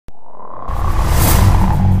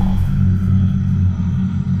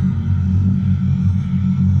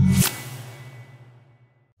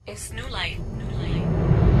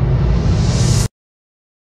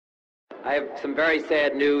I have some very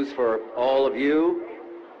sad news for all of you,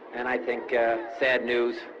 and I think sad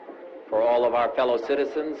news for all of our fellow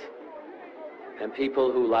citizens and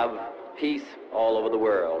people who love peace all over the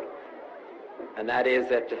world. And that is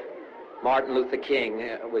that Martin Luther King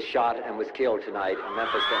was shot and was killed tonight in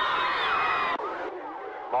Memphis.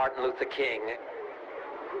 Martin Luther King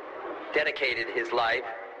dedicated his life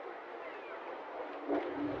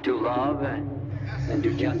to love and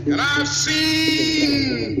do justice. And I've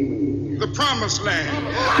seen the promised land.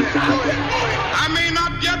 I may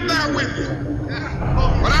not get there with you,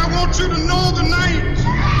 but I want you to know tonight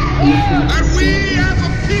that we as a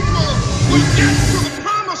people will get to the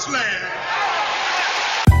promised land.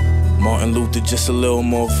 Martin Luther just a little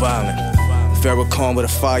more violent. Farrakhan with a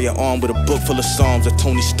firearm with a book full of psalms. Or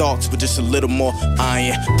Tony Starks with just a little more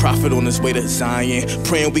iron. Prophet on his way to Zion,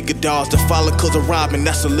 praying we could dodge the follicles of robbing.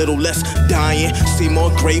 That's a little less dying. See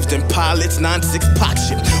more graves than pilots, 9-6 Pac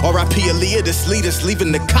shit. R.I.P. Aaliyah, this leader's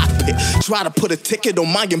leaving the cockpit. Try to put a ticket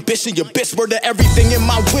on my ambition. Your bitch murder everything in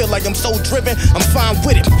my will. Like I'm so driven, I'm fine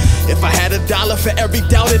with it. If I had $1 for every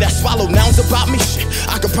doubter that swallowed nouns about me, shit,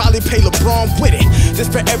 I could probably pay LeBron with it.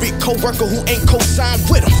 Just for every co-worker who ain't co-signed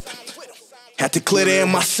with him. Had to clear the air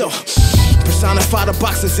myself. Personify the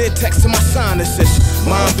boxes, air text to my sign that says,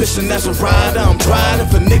 my ambition as a rider, I'm riding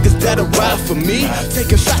for niggas that'll ride for me.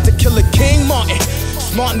 Taking shots to kill a King Martin.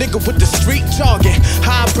 Smart nigga with the street jargon.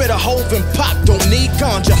 Hybrid of Hove and Pop, don't need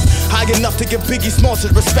ganja. High enough to give Biggie Smalls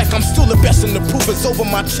his respect. I'm still the best and the proof is over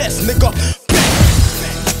my chest, nigga.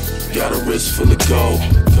 Got a wrist full of gold.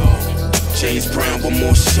 James Brown, one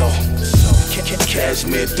more show.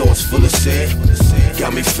 Cashmere thoughts full of sin.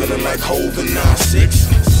 Got me feeling like Hove in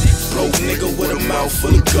 9-6. Broke nigga with a mouth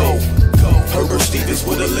full of gold. Herbert Stevens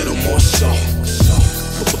with a little more soul.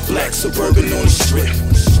 Black suburban on the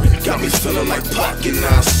strip. Got me feeling like Pac in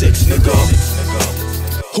 9-6,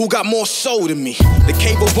 nigga. Who got more soul than me? The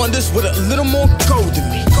Cave of Wonders with a little more gold than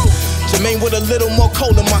me. Jermaine with a little more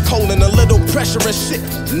coal in my colon, a little pressure and shit.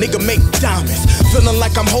 Nigga make diamonds. Feeling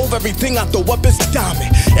like I'm Hove, everything I throw up is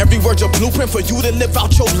diamond. Every word's a blueprint for you to live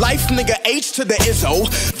out your life, nigga. H to the Izzo,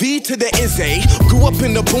 V to the Izzy. Grew up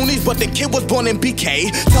in the boonies, but the kid was born in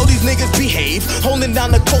BK. Tell these niggas behave, holding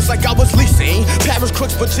down the coast like I was leasing. Paris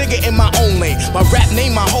crooks but Jigga in my own lane. My rap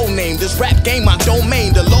name, my whole name. This rap game, my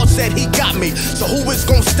domain. The Lord said he got me, so who is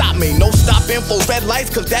gon' stop me? No stopping for red lights,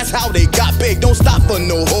 cause that's how they got big. Don't stop for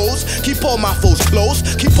no hoes. Keep all my foes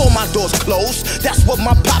closed, keep all my doors closed. That's what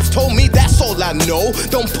my pops told me, that's all I know.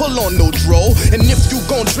 Don't pull on no dro. And if you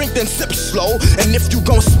gon' drink, then sip slow. And if you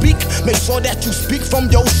gon' speak, make sure that you speak from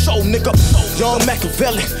your soul, nigga. Young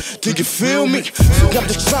Machiavelli, do you feel me? So I'm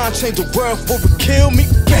just trying to change the world before it kill me.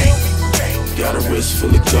 Gang. Got a wrist full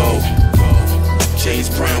of gold. James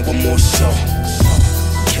Brown, one more show.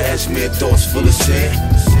 Cashmere thoughts full of sin.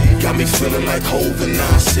 Got me feeling like Hove in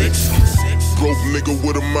 9-6. Broke nigga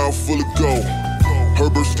with a mouth full of gold.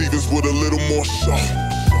 Herbert Stevens with a little more soul.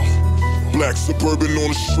 Black suburban on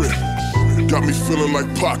the strip. Got me feeling like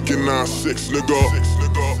Pac in 9-6, nigga.